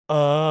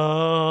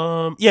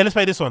Yeah, let's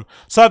play this one.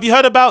 So have you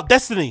heard about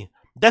Destiny?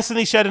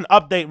 Destiny shared an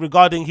update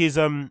regarding his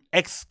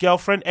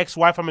ex-girlfriend,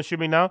 ex-wife, I'm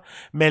assuming now,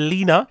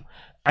 Melina,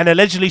 and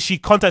allegedly she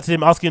contacted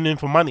him asking him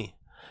for money.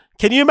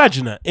 Can you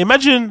imagine that?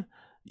 Imagine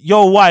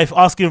your wife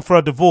asking for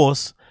a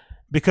divorce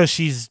because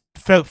she's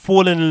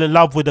fallen in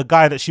love with a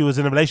guy that she was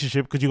in a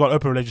relationship, because you got an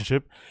open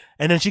relationship,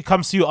 and then she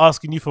comes to you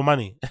asking you for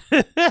money.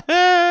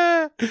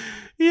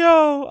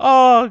 Yo,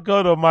 oh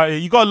God almighty.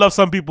 You gotta love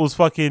some people's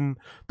fucking,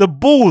 the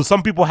balls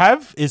some people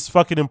have is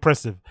fucking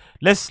impressive.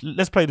 Let's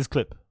play this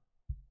clip.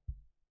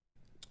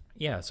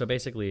 Yeah, so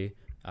basically,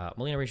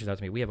 Melina reaches out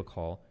to me. We have a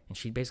call, and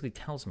she basically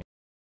tells me.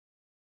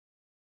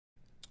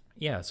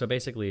 Yeah, so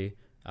basically,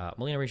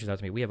 Melina reaches out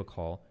to me. We have a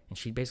call, and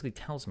she basically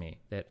tells me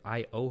that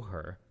I owe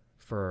her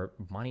for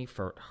money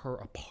for her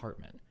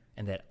apartment,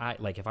 and that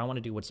if I want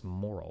to do what's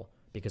moral,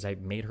 because I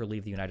made her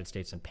leave the United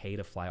States and pay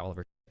to fly all of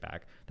her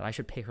back, that I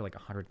should pay her like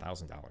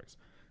 $100,000. And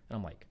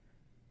I'm like,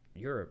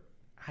 you're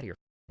out of your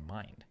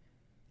mind.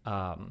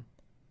 And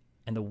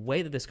the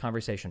way that this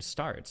conversation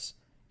starts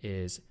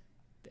is,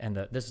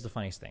 this is the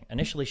funniest thing.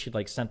 Initially, she'd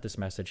sent this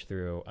message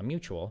through a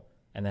mutual,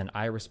 and then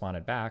I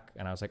responded back,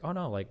 and I was like, oh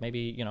no,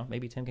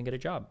 maybe Tim can get a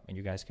job, and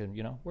you guys can,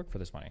 work for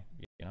this money.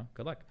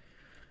 Good luck.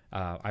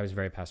 I was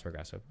very passive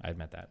aggressive. I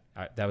admit that.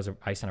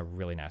 I sent a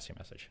really nasty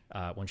message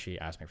when she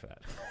asked me for that.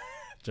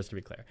 Just to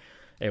be clear,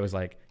 it was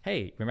like,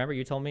 hey, remember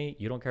you told me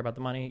you don't care about the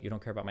money, you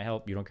don't care about my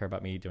help, you don't care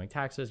about me doing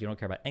taxes, you don't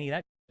care about any of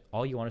that.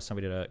 All you want is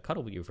somebody to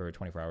cuddle with you for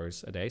 24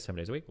 hours a day, 7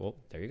 days a week. Well,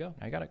 there you go.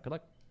 Now you got it. Good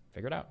luck.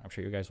 Figure it out. I'm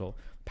sure you guys will.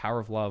 Power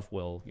of love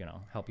will,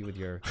 help you with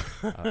your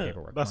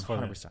paperwork. That's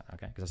 100%.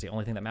 Okay, because that's the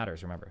only thing that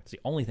matters. Remember, it's the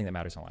only thing that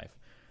matters in life.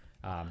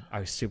 I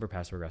was super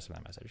passive aggressive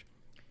in that message.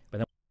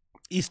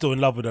 He's still in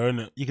love with her, isn't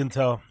it? You can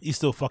tell he's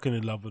still fucking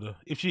in love with her.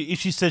 If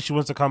she says she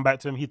wants to come back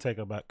to him, he'd take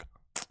her back.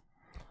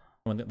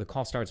 When the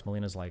call starts,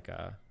 Melina's like,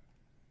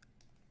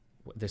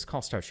 this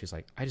call starts, she's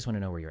like, I just want to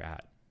know where you're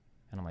at.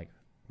 And I'm like,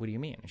 what do you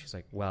mean? And she's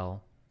like,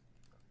 well,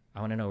 I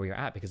want to know where you're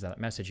at because of that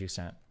message you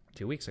sent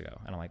 2 weeks ago.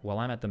 And I'm like, well,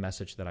 I'm at the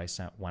message that I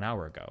sent 1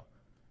 hour ago.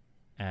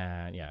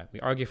 And yeah, we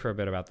argue for a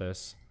bit about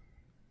this.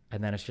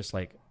 And then it's just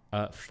like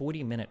a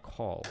 40-minute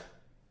call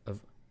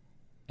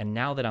and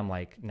now that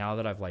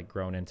I've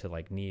grown into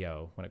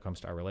Neo when it comes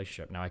to our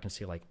relationship, now I can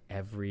see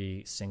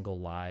every single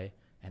lie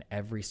and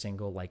every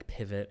single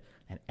pivot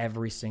and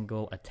every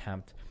single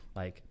attempt,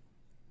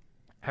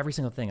 every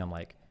single thing. I'm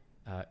like,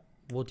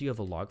 well, do you have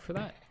a log for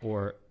that?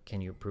 Or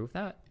can you prove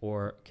that?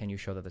 Or can you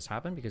show that this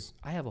happened? Because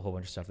I have a whole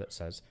bunch of stuff that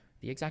says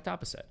the exact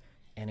opposite.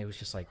 And it was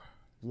just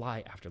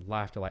lie after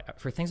lie after lie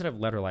for things that I've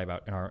let her lie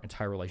about in our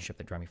entire relationship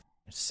that drive me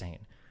insane.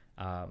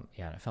 And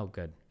it felt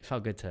good. It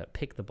felt good to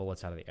pick the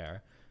bullets out of the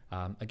air.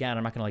 Again,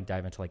 I'm not going to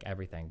dive into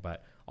everything,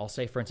 but I'll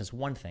say, for instance,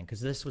 one thing,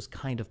 because this was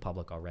kind of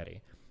public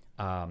already.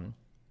 Something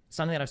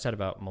that I've said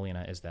about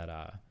Melina is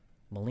that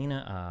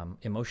Melina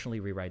emotionally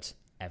rewrites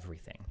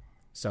everything.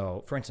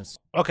 So, for instance...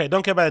 Okay,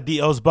 don't care about the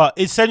details, but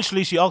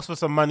essentially she asked for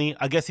some money.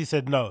 I guess he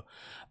said no.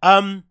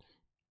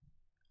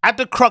 At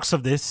the crux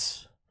of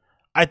this,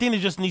 I think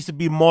there just needs to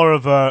be more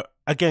of a...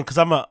 Again, because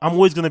I'm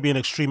always going to be an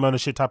extreme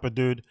ownership type of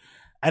dude.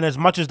 And as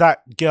much as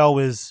that girl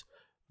is...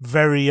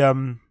 very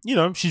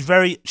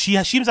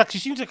she seems like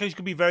she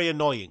could be very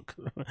annoying.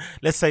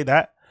 Let's say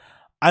that.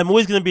 I'm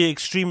always going to be an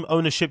extreme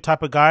ownership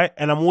type of guy,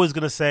 and I'm always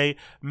going to say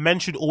men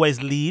should always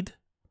lead,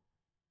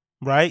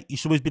 right? You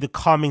should always be the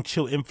calming,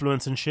 chill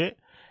influence and shit.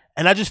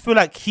 And I just feel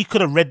like he could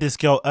have read this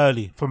girl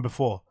early from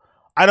before.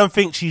 I don't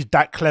think she's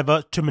that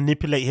clever to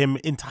manipulate him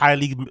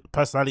entirely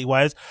personality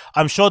wise.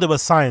 I'm sure there were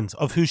signs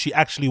of who she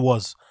actually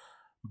was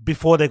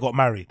before they got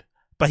married.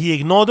 But he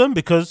ignored them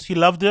because he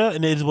loved her,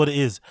 and it is what it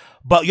is.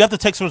 But you have to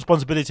take some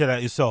responsibility of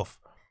that yourself.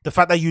 The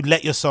fact that you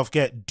let yourself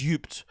get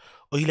duped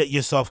or you let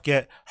yourself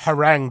get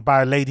harangued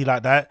by a lady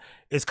like that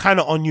is kind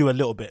of on you a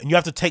little bit. And you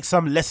have to take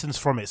some lessons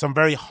from it, some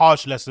very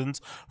harsh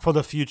lessons for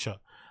the future.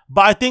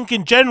 But I think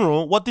in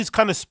general, what this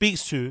kind of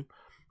speaks to,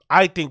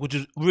 I think, which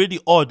is really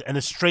odd and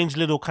a strange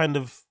little kind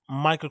of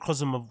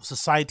microcosm of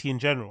society in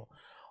general,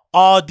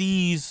 are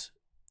these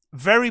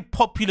very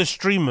popular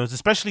streamers,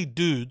 especially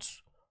dudes,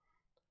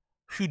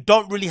 who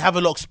don't really have a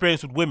lot of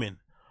experience with women,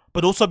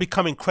 but also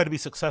become incredibly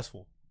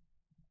successful.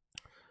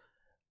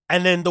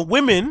 And then the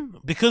women,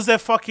 because they're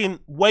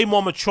fucking way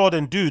more mature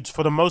than dudes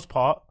for the most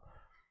part,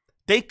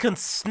 they can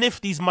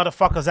sniff these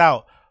motherfuckers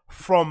out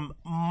from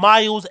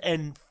miles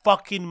and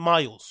fucking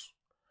miles.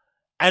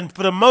 And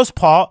for the most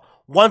part,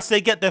 once they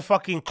get their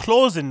fucking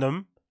claws in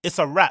them, it's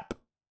a wrap.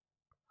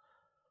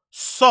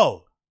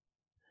 So,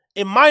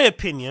 in my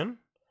opinion,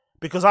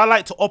 because I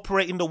like to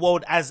operate in the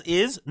world as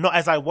is, not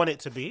as I want it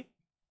to be,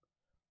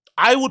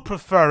 I would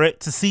prefer it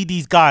to see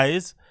these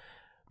guys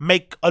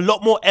make a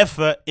lot more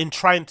effort in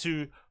trying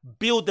to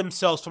build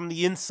themselves from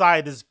the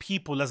inside as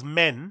people, as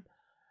men,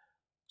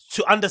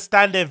 to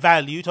understand their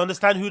value, to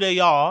understand who they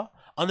are,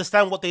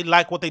 understand what they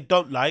like, what they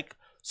don't like,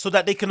 so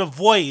that they can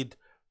avoid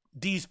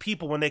these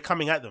people when they're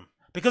coming at them.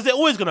 Because they're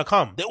always going to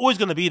come. They're always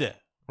going to be there,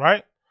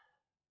 right?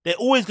 They're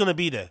always going to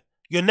be there.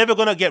 You're never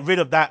going to get rid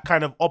of that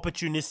kind of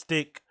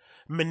opportunistic,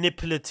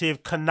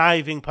 manipulative,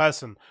 conniving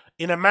person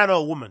in a man or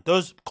a woman.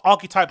 Those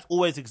archetypes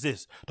always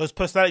exist. Those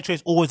personality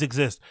traits always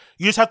exist.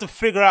 You just have to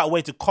figure out a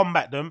way to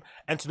combat them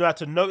and to know how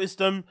to notice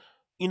them,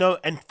 you know,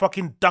 and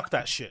fucking duck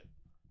that shit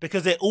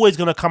because they're always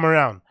going to come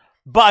around.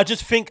 But I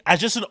just think, as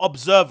just an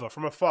observer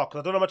from afar, because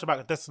I don't know much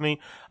about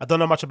Destiny, I don't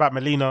know much about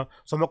Mileena,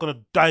 so I'm not going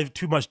to dive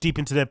too much deep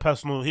into their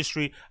personal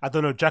history. I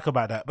don't know jack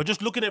about that. But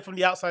just looking at it from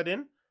the outside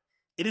in,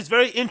 it is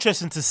very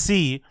interesting to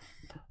see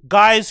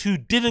guys who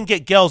didn't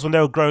get girls when they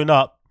were growing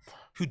up,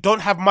 who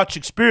don't have much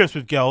experience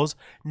with girls,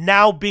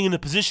 now being in a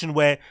position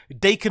where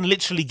they can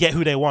literally get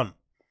who they want.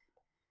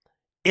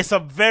 It's a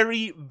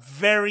very,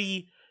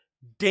 very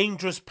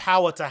dangerous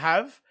power to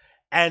have,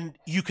 and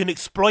you can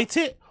exploit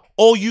it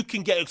or you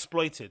can get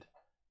exploited.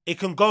 It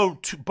can go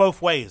to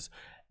both ways.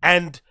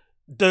 And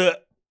the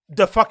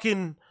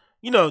fucking,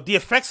 you know, the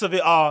effects of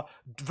it are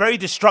very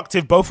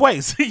destructive both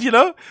ways. You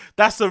know,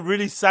 that's a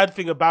really sad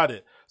thing about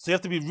it. So you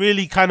have to be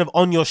really kind of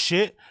on your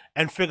shit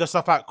and figure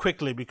stuff out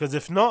quickly, because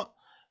if not,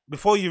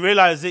 before you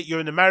realize it, you're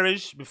in a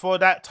marriage. Before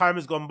that, time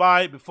has gone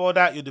by. Before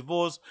that, you're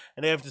divorced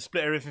and they have to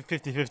split everything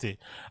 50-50.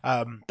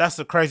 That's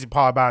the crazy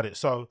part about it.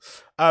 So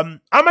I'm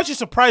actually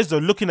surprised though,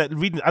 looking at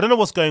reading. I don't know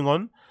what's going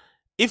on.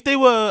 If they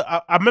were,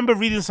 I remember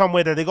reading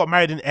somewhere that they got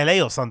married in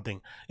LA or something.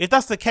 If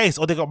that's the case,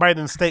 or they got married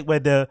in a state where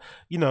the,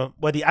 you know,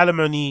 where the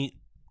alimony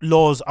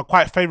laws are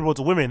quite favorable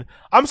to women,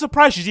 I'm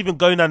surprised she's even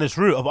going down this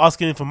route of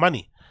asking him for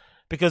money.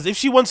 Because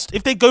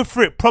if they go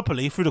through it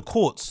properly through the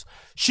courts,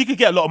 she could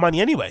get a lot of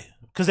money anyway,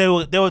 because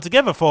they were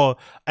together for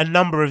a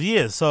number of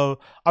years. So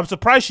I'm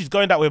surprised she's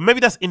going that way. Maybe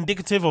that's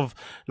indicative of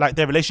like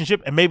their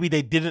relationship, and maybe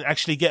they didn't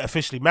actually get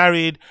officially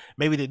married.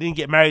 Maybe they didn't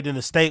get married in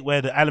a state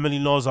where the alimony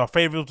laws are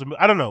favorable to.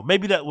 I don't know.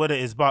 Maybe that's what it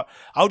is. But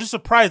I was just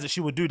surprised that she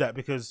would do that,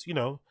 because, you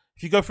know,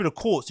 if you go through the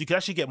courts, you can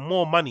actually get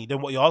more money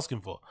than what you're asking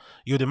for.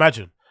 You'd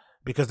imagine,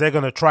 because they're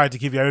going to try to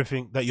give you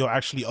everything that you're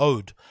actually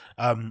owed,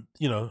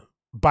 you know,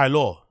 by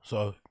law.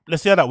 So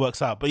let's see how that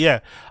works out. But yeah,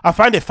 I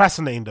find it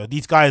fascinating though.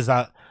 These guys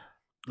that,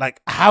 like,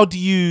 how do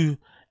you,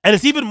 and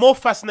it's even more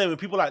fascinating with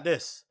people like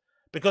this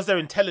because they're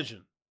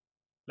intelligent,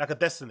 like a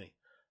Destiny.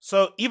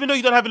 So even though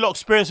you don't have a lot of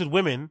experience with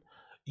women,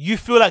 you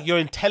feel like your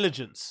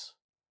intelligence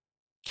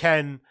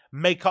can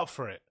make up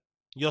for it.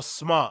 Your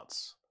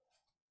smarts.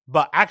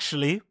 But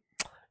actually,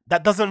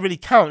 that doesn't really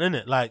count,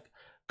 innit? Like,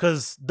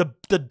 because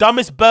the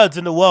dumbest birds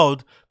in the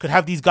world could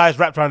have these guys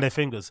wrapped around their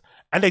fingers.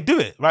 And they do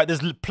it, right?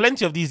 There's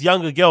plenty of these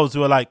younger girls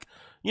who are like,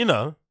 you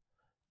know,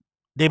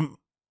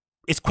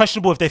 it's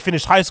questionable if they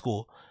finished high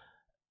school,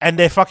 and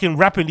they're fucking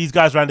wrapping these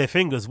guys around their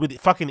fingers with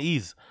fucking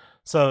ease.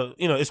 So,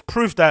 you know, it's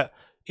proof that,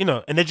 you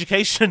know, an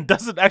education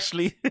doesn't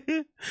actually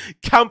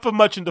count for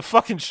much in the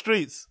fucking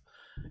streets.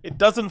 It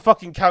doesn't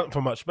fucking count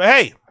for much. But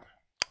hey,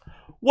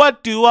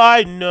 what do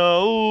I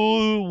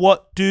know?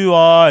 What do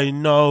I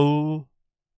know?